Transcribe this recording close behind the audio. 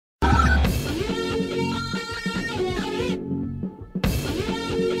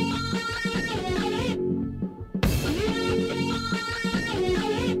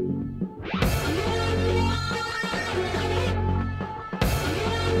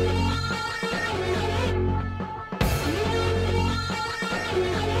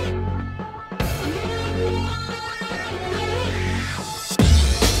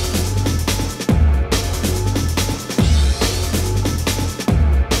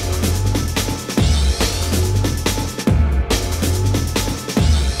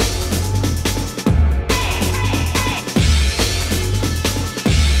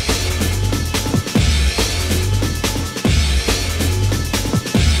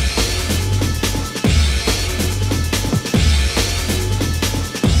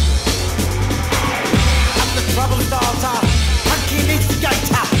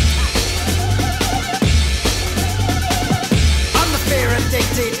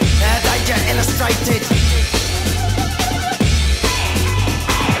dehydrated.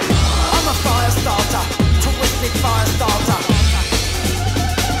 I'm a fire starter, twisted fire starter.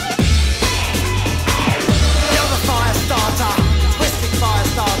 You're the fire starter, twisted fire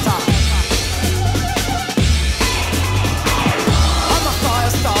starter. I'm a fire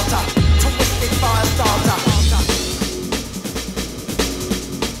starter, twisted fire starter.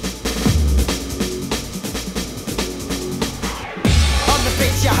 I'm the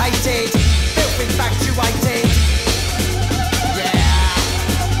bitch you hated, filth infatuated. Yeah.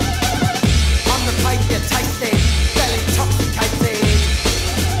 I'm the pain you tasted, fell intoxicated.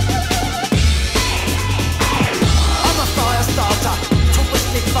 I'm a fire starter,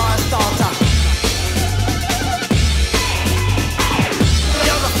 twisted fire starter.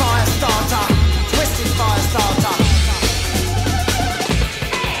 You're the fire starter, twisted fire starter.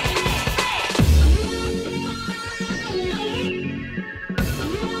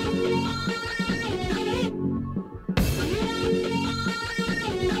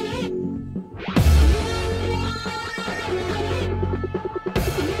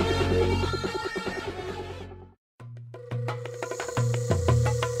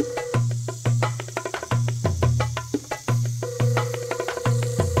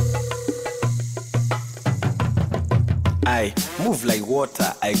 I move like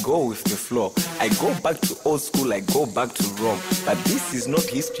water, I go with the flow. I go back to old school, I go back to Rome. But this is not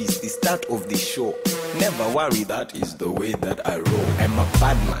history, it's the start of the show. Never worry, that is the way that I roll. I'm a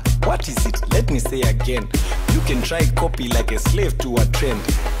bad man. What is it? Let me say again. You can try copy like a slave to a trend.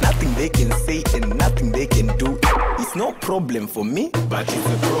 Nothing they can say and nothing they can do. It's no problem for me, but it's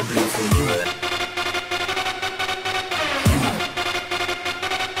a problem for you.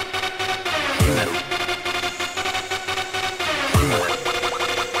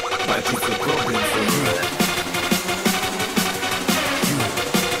 But it's a problem for you.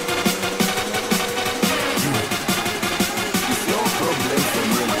 It's no problem for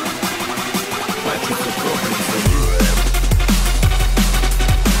me. But it's a problem for you.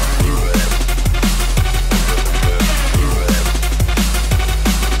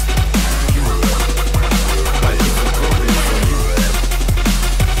 But it's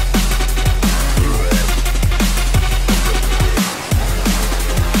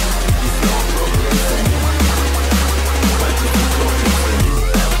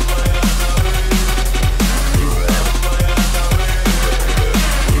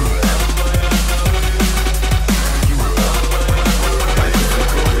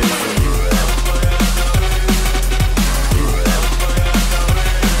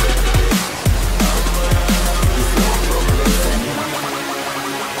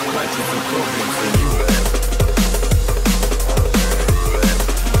a problem for you.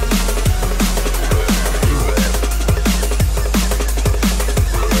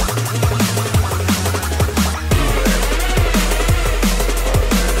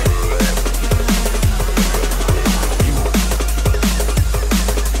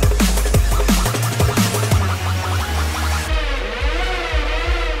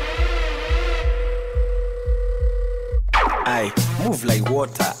 I move like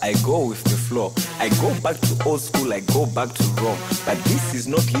water, I go with the flow. I go back to old school, I go back to Rome. But this is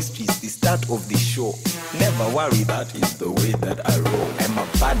not history, it's the start of the show. Never worry, that is the way that I roll. I'm a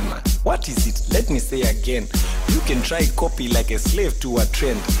bad man. What is it? Let me say again. You can try copy like a slave to a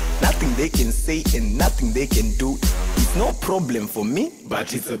trend. Nothing they can say and nothing they can do. It's no problem for me,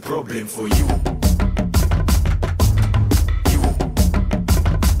 but it's a problem for you.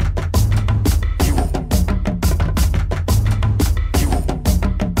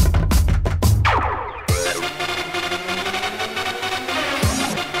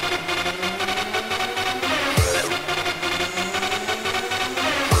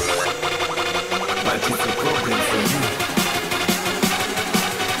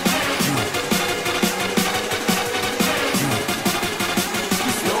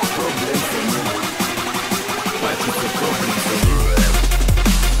 It's no problem for me.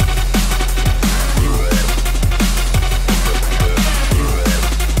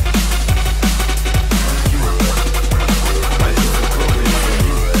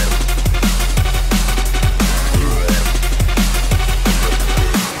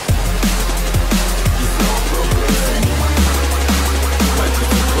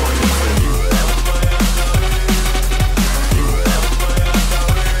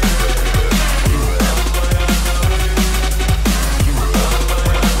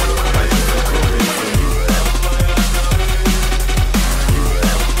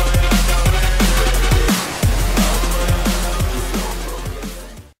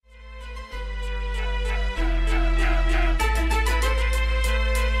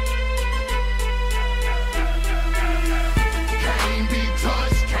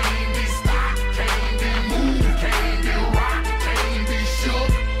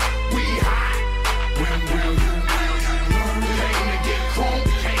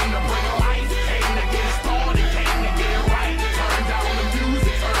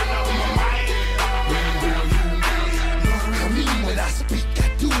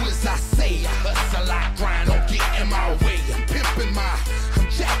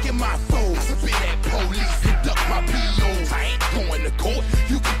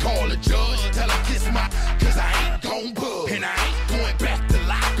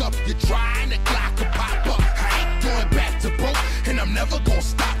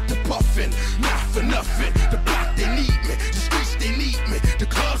 stop the puffin', not for nothing. The block they need me, the streets they need me, the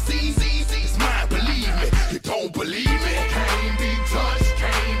club scene is mine, believe me. You don't believe me? Can't be touched,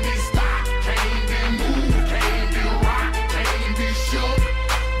 can't be stopped, can't be moved, can't be rocked, can't be shook.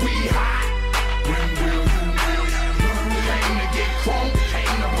 We hot. When will you know? Came to get crunk,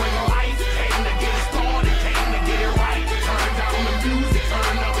 came to bring life, came to get started, came to get it right. Turn down the music,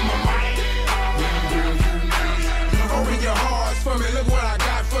 turn up my mic. When will you know? Open your hearts for me, look what I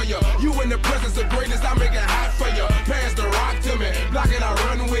got for you. You in the presence of greatness, I make it hot for you. Pass the rock to me, block it, I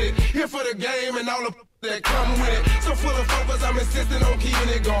run with it. Here for the game and all the that come with it. So full of focus, I'm insisting on keeping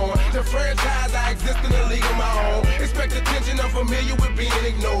it going. The franchise, I exist in a league of my own. Expect attention, I'm familiar with being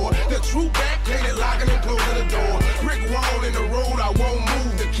ignored. The true back, plated locking and closing the door. Brick wall in the road, I won't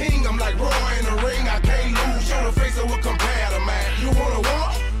move. The king, I'm like Roy in the ring, I can't lose. Show the face of what compare to man. You wanna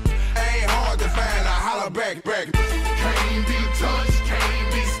walk? Ain't hard to find, I holler back. Can't be touched, can't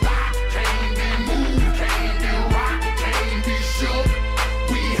be stopped, can't be moved, can't be rocked, can't be shook.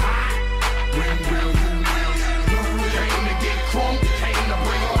 We hot. When will you? Came to get crunk, came to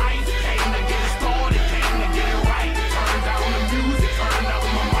bring life, came to get started, came to get it right. Turn down the music, turn up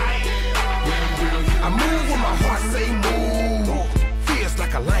my mic. When will you? I move when my heart say move. Feels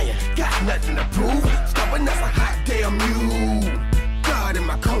like a lion, got nothing to prove. Stubborn as a hot damn mule. God in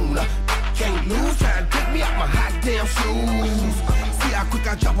my corner, can't lose. Trying to take me out my hot damn shoes. See how quick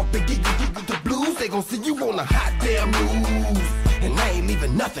I drop up and get you the blues. They gon' see you on a hot damn news. And I ain't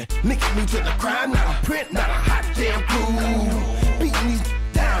leaving nothing. Linking me to the crime, not a print, not a hot damn clue. Beating these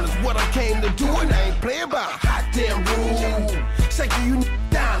down is what I came to do, and I ain't playing by a hot damn rule. Shaking you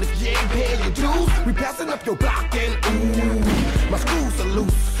down if you ain't paying your dues. We passing up your block and ooh, my screws are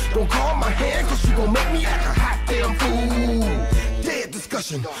loose. Don't call my hand, cause you gon' make me act a hot damn fool. Dead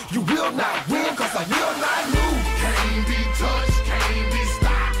discussion, you will not win, cause I will not lose. Can't be touched, can't be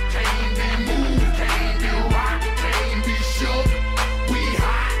stopped, can't be moved, can't be rocked, can't be shook. We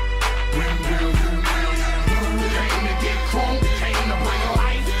hot. When will you know? Came to get crunk, came to bring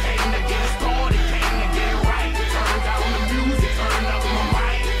life, came to get started, came to get it right. Turn down the music, turn up my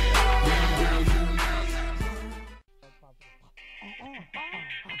mic. When will you know?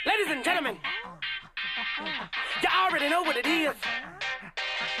 Ladies and gentlemen, you already know what it is.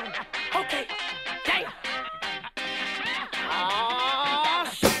 Okay, damn. Oh,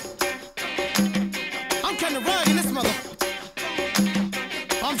 shit. I'm kind of rugged in this mother.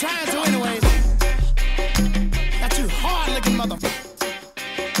 I'm trying to anyways. That you hard-looking mother.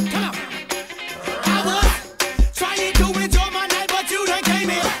 Come on. I was trying to enjoy my night, but you done came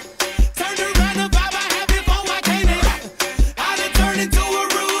in. Turned around the vibe I had before I came in. I done turned into a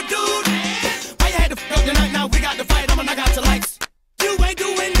rude dude. Why you had to fuck up the night? Now we got to fight. I'ma knock out your lights.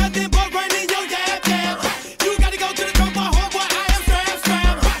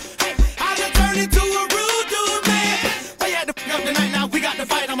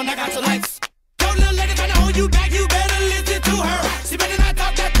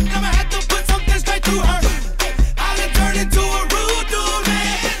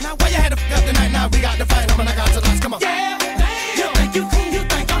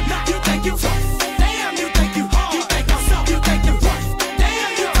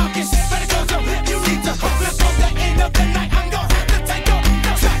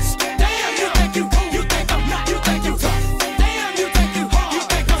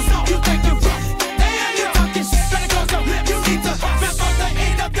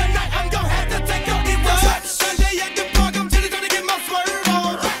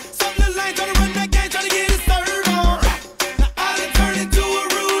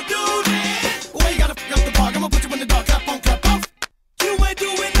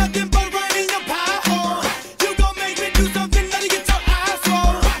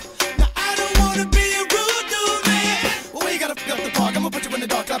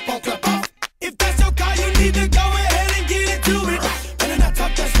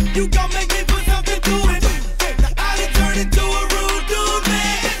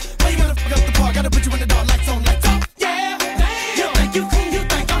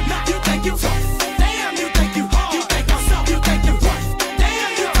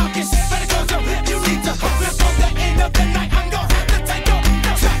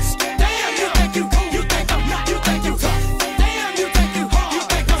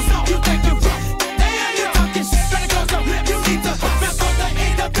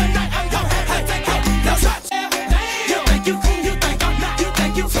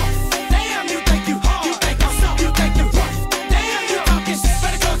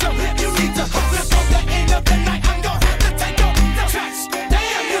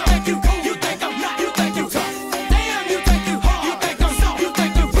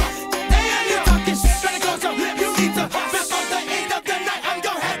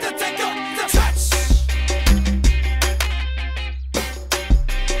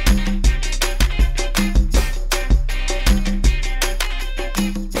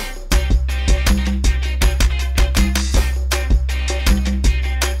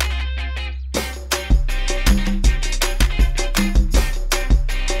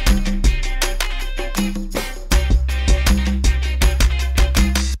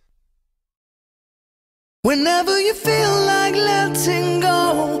 Whenever you feel like letting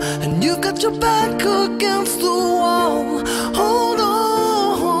go, and you've got your back against the wall, hold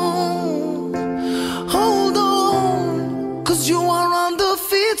on, 'cause you are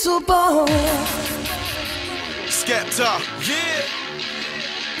undefeatable. Skepta, yeah.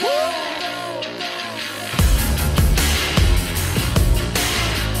 Woo.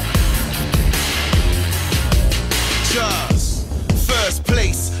 Just first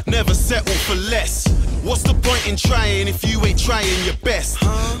place, never settle for less. What's the point in trying if you ain't trying your best?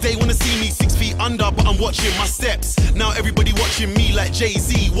 They wanna see me 6 feet under, but I'm watching my steps. Now everybody watching me like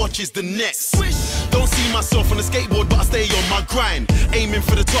Jay-Z watches the Nets. Don't see myself on a skateboard, but I stay on my grind. Aiming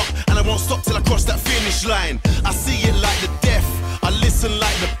for the top, and I won't stop till I cross that finish line. I see it like the deaf, I listen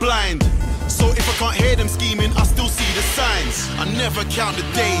like the blind. So if I can't hear them scheming, I still see the signs. I never count the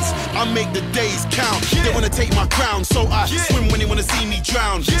days, I make the days count. They wanna take my crown, so I swim when they wanna see me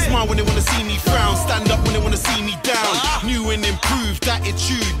drown. Smile when they wanna see me frown. Stand up when they wanna see me down. New and improved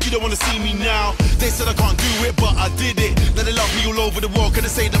attitude, you don't wanna see me now. They said I can't do it, but I did it. Now they love me all over the world, 'cause they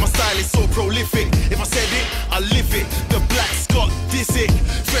say that my style is so prolific. If I said it, I live it. The Black Scott, this it.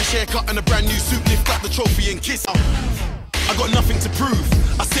 Fresh haircut and a brand new suit, lift up the trophy and kiss. I got nothing to prove.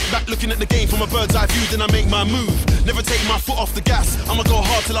 I sit back looking at the game from a bird's eye view, then I make my move. Never take my foot off the gas, I'ma go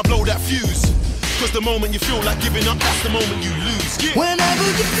hard till I blow that fuse. 'Cause the moment you feel like giving up, that's the moment you lose. Whenever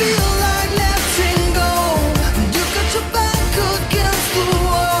you feel like letting